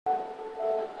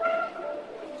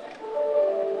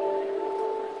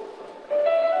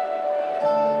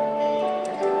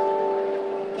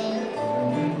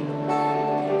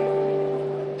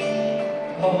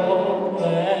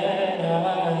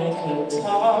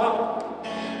talk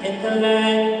in the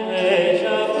language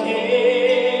of Canaan,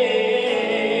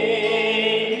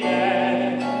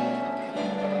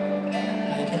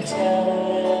 I can tell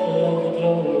of the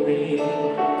glory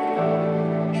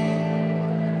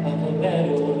of a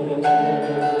better world.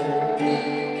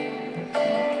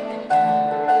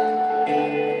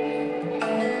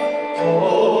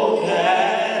 Oh,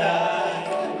 that I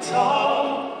can talk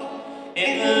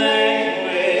in the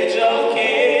language of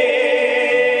Canaan,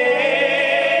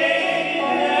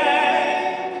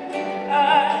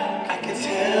 I can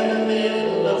tell a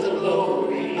little of the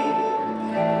glory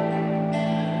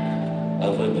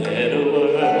of a better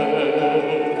world,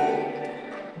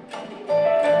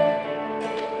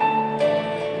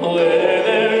 where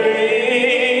there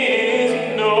is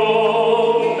no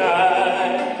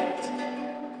night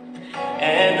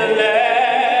and the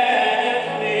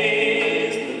land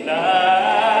is the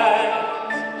light,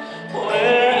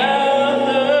 where I'll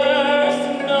thirst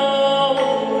no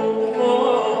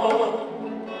more.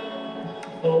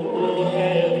 Oh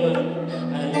heaven,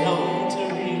 I long to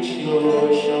reach your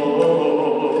shore.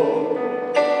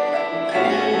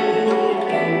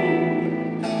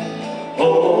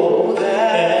 Oh,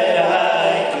 that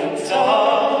I could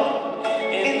talk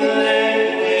in the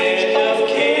language of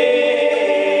Canaan,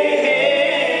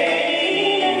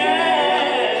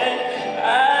 I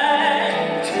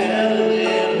tell a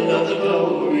little of the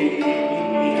glory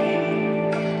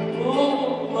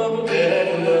of a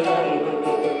better world.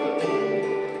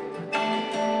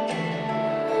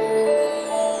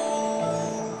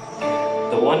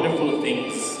 The wonderful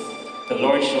things the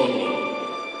Lord showed me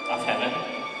of heaven,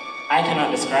 I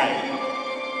cannot describe.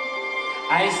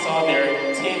 I saw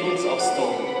there tables of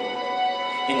stone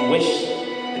in which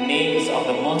the names of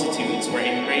the multitudes were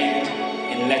engraved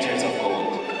in letters of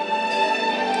gold.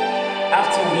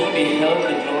 After we beheld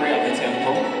the glory of the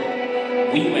temple,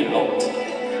 we went out,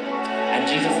 and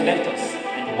Jesus left us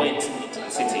and went into the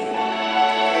city.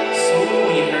 Soon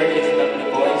we heard his lovely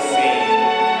voice saying,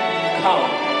 "Come,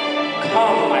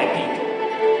 come, my people.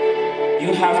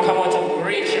 You have come out of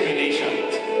great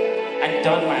tribulations and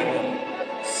done my will,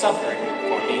 suffering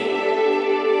for me.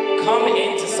 Come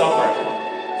in to supper,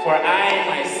 for I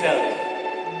myself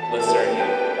will serve you."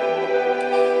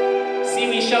 See,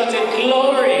 we shouted,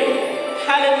 "Glory,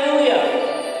 hallelujah,"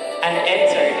 and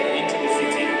entered into the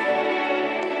city.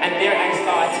 And there I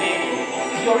saw a table of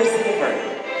pure silver.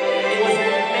 It was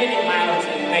many miles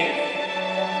in length,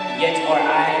 yet our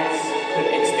eyes could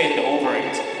extend over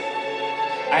it.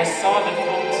 I saw the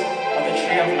fruit of the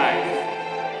tree of life,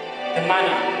 the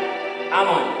manna,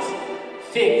 almonds,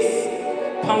 figs,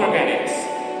 pomegranates,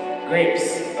 grapes,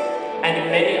 and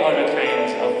many other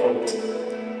kinds of fruit.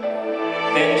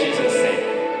 Then Jesus said,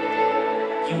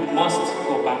 "You must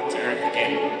go back to earth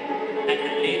again and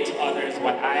relate to others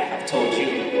what I have told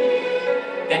you."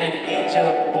 Then an angel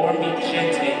bore me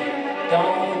gently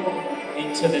down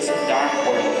into this dark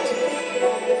world.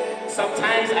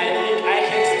 Sometimes I think I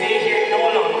can stay here no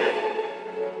longer.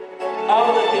 All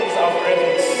the things of earth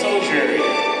are so dreary.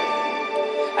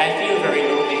 I feel very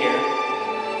lonely here,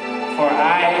 for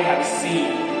I have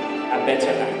seen a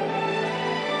better life.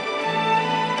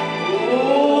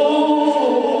 Ooh,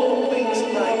 wings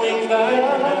like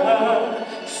love,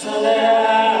 so that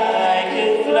I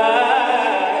can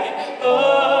fly.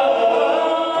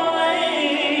 Oh,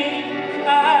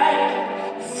 I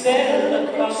sail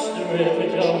across the river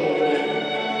Jordan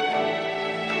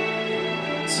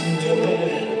to a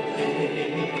better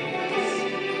place,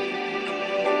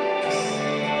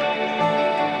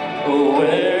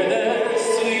 where the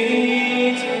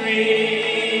sweet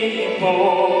repose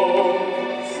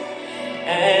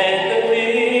and the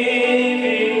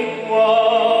living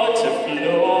water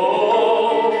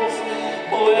flows,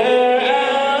 where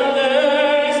I'll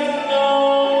thirst no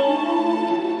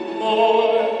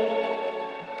more.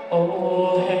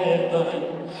 Oh heaven,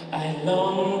 I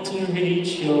long to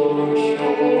reach your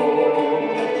shore.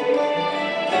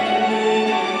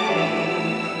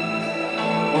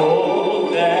 Oh,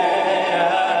 that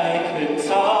I could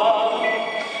talk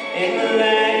in the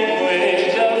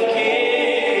language of Canaan,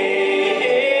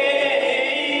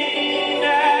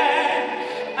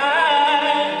 I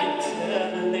could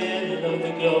tell a little of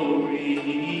the glory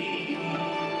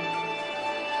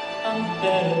of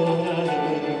better world.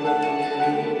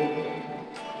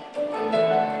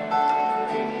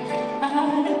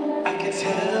 I can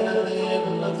tell a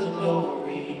little of the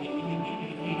glory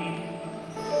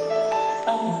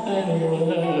of better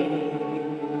world.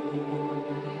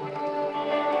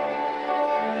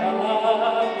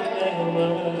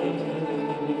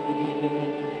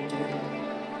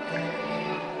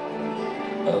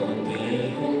 Of a better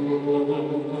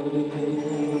world.